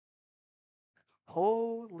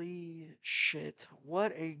Holy shit.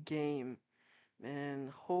 What a game,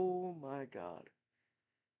 man. Oh my god.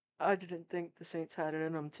 I didn't think the Saints had it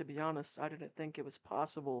in them, to be honest. I didn't think it was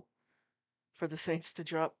possible for the Saints to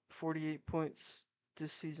drop 48 points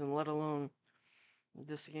this season, let alone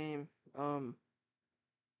this game. Um,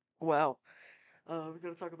 wow. We're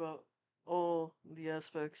gonna talk about all the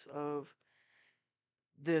aspects of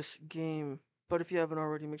this game. But if you haven't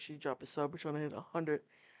already, make sure you drop a sub. We're trying to hit 100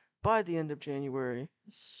 by the end of January.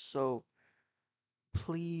 So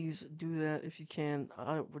please do that if you can.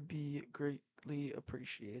 I would be greatly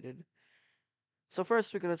appreciated. So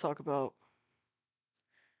first, we're gonna talk about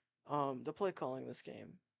the play calling this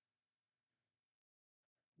game.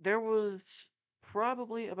 There was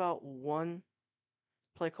probably about one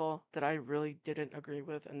play call that I really didn't agree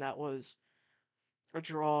with, and that was a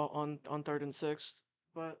draw on third and sixth.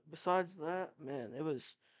 But besides that, man, it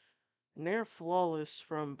was near flawless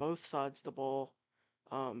from both sides of the ball.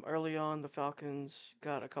 Early on, the Falcons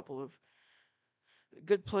got a couple of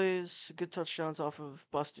good plays, good touchdowns off of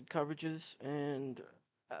busted coverages, and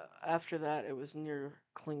after that, it was near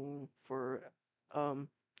clean for um,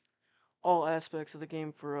 all aspects of the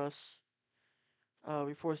game for us.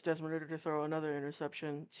 We forced Desmond Ridder to throw another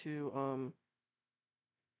interception to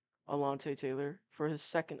Alontae Taylor for his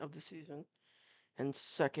second of the season and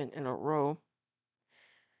second in a row.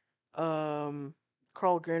 Um,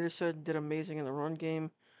 Carl Granderson did amazing in the run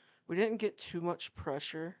game. We didn't get too much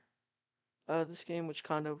pressure this game, which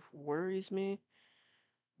kind of worries me,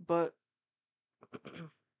 but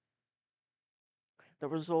the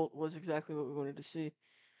result was exactly what we wanted to see.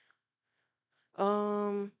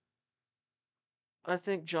 Um, I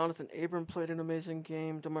think Jonathan Abram played an amazing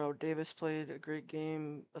game. Demario Davis played a great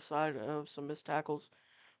game, aside of some missed tackles.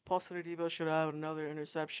 Paul Debo should have another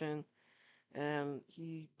interception, and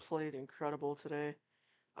he played incredible today.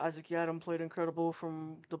 Isaac Yadam played incredible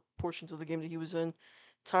from the portions of the game that he was in.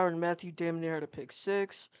 Tyrann Mathieu damn near had a pick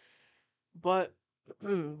six, but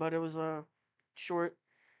but it was a short.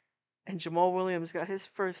 And Jamal Williams got his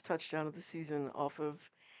first touchdown of the season off of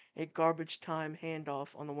a garbage time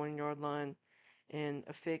handoff on the 1 yard line in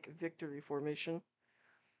a fake victory formation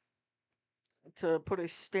to put a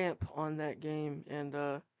stamp on that game.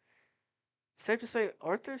 And safe to say,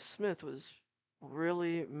 Arthur Smith was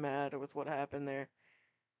really mad with what happened there,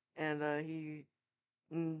 and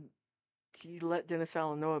mm, he let Dennis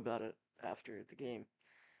Allen know about it after the game.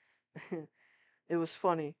 It was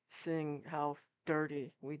funny seeing how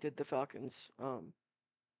dirty we did the Falcons.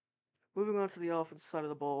 Moving on to the offensive side of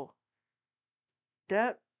the ball,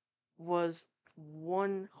 that was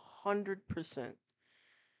 100%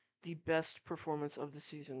 the best performance of the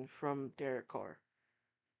season from Derek Carr.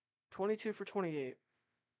 22 for 28,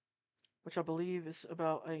 which I believe is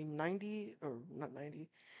about a 90, or not 90,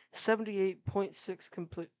 78.6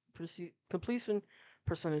 completion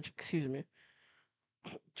percentage, excuse me.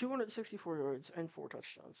 264 yards and four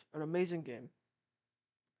touchdowns. An amazing game.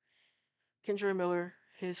 Kendra Miller,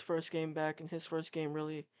 his first game back, and his first game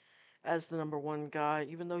really as the number one guy,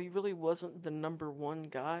 even though he really wasn't the number one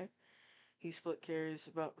guy. He split carries,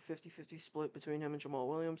 about 50-50 split between him and Jamal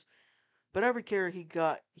Williams. But every carry he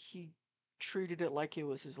got, he treated it like it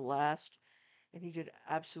was his last, and he did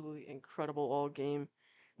absolutely incredible all game.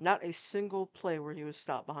 Not a single play where he was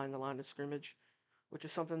stopped behind the line of scrimmage, which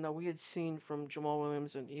is something that we had seen from Jamal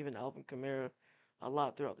Williams and even Alvin Kamara a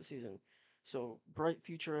lot throughout the season. So bright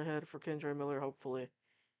future ahead for Kendra Miller, hopefully.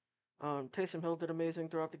 Taysom Hill did amazing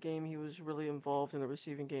throughout the game. He was really involved in the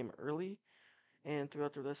receiving game early, and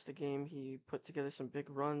throughout the rest of the game, he put together some big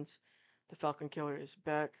runs. The Falcon Killer is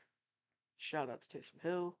back. Shout out to Taysom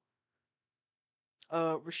Hill.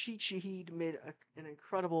 Rashid Shaheed made an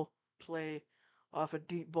incredible play off a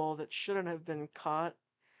deep ball that shouldn't have been caught,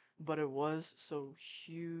 but it was. So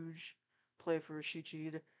huge play for Rashid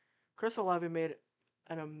Shaheed. Chris Olave made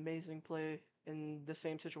an amazing play in the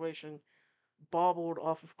same situation. Bobbled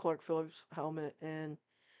off of Clark Phillips' helmet and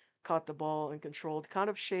caught the ball and controlled. Kind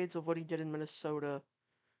of shades of what he did in Minnesota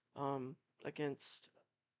um, against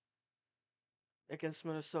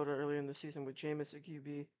Minnesota earlier in the season with Jameis at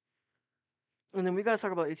QB. And then we gotta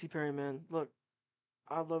talk about A.T. Perry, man. Look,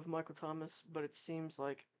 I love Michael Thomas, but it seems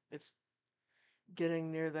like it's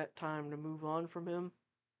getting near that time to move on from him.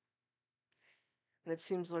 And it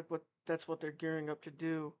seems like that's what they're gearing up to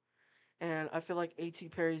do. And I feel like A.T.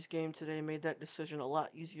 Perry's game today made that decision a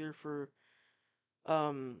lot easier for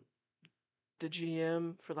um, the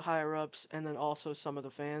GM, for the higher ups, and then also some of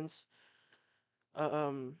the fans.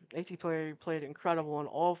 A.T. Perry played incredible, and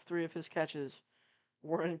all three of his catches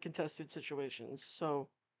were in contested situations. So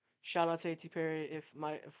shout out to A.T. Perry if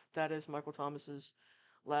that is Michael Thomas's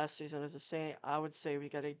last season as a Saint, I would say we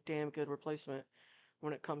got a damn good replacement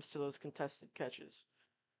when it comes to those contested catches.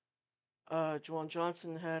 Juwan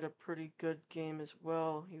Johnson had a pretty good game as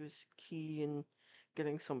well. He was key in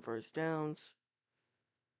getting some first downs.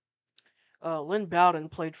 Lynn Bowden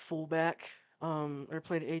played fullback, or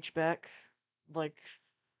played H-back, like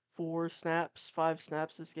 4 snaps, 5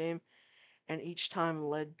 snaps this game, and each time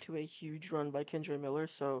led to a huge run by Kendre Miller,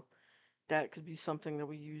 so that could be something that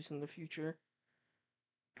we use in the future.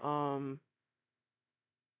 Um,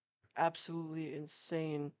 Absolutely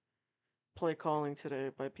insane play calling today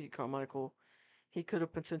by Pete Carmichael. He could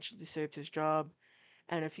have potentially saved his job,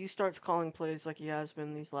 and if he starts calling plays like he has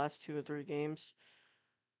been these last 2 or 3 games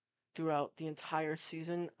throughout the entire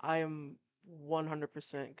season, I am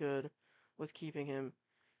 100% good with keeping him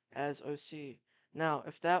as OC. Now,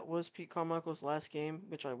 if that was Pete Carmichael's last game,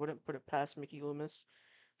 which I wouldn't put it past Mickey Loomis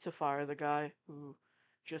to fire the guy who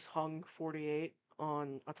just hung 48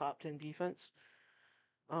 on a top 10 defense,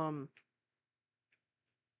 um,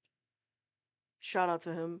 shout out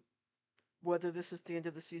to him. Whether this is the end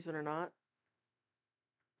of the season or not,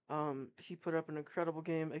 he put up an incredible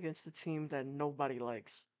game against a team that nobody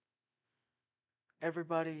likes.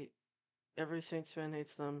 Everybody, every Saints fan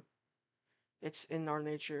hates them. It's in our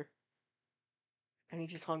nature, and he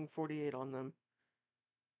just hung 48 on them,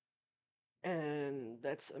 and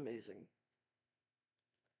that's amazing.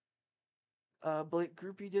 Blake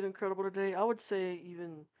Groupie did incredible today. I would say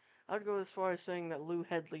even I'd go as far as saying that Lou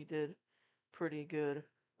Headley did pretty good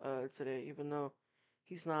today, even though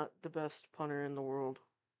he's not the best punter in the world.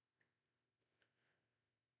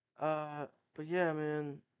 Uh, but yeah,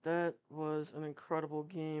 man, that was an incredible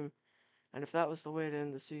game, and if that was the way to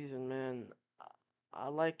end the season, man, I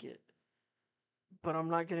like it. But I'm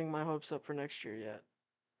not getting my hopes up for next year yet.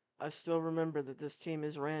 I still remember that this team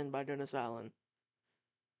is ran by Dennis Allen.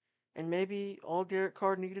 And maybe all Derek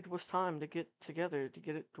Carr needed was time to get together to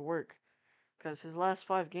get it to work. Because his last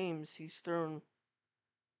 5 games, he's thrown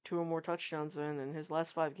 2 or more touchdowns in. And his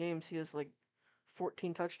last 5 games, he has like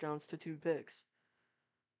 14 touchdowns to 2 picks.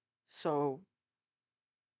 So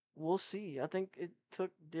we'll see. I think it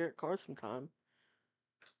took Derek Carr some time.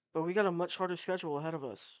 But we got a much harder schedule ahead of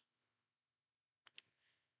us.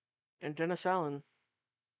 And Dennis Allen,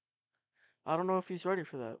 I don't know if he's ready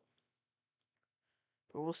for that.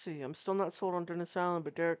 But we'll see. I'm still not sold on Dennis Allen,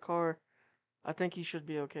 but Derek Carr, I think he should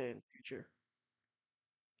be okay in the future.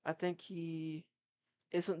 I think he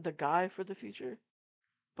isn't the guy for the future,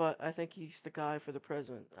 but I think he's the guy for the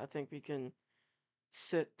present. I think we can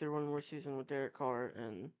sit through one more season with Derek Carr,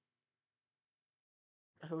 and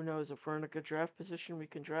who knows, if we're in a good draft position, we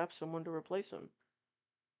can draft someone to replace him.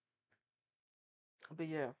 But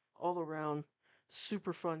yeah, all around,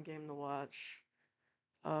 super fun game to watch.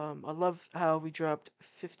 I love how we dropped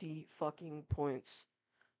 50 fucking points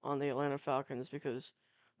on the Atlanta Falcons because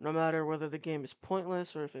no matter whether the game is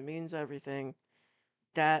pointless or if it means everything,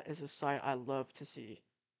 that is a sight I love to see.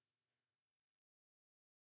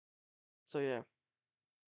 So yeah,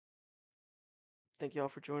 thank y'all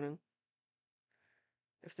for joining.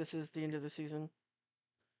 If this is the end of the season,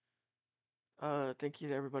 thank you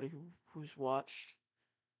to everybody who's watched,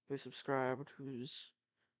 who's subscribed, who's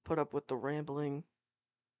put up with the rambling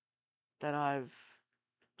that I've,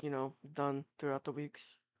 done throughout the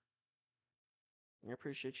weeks. I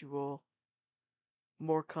appreciate you all.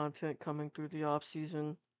 More content coming through the off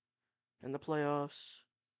season and the playoffs.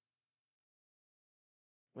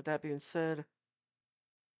 With that being said,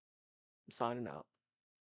 I'm signing out.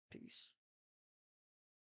 Peace.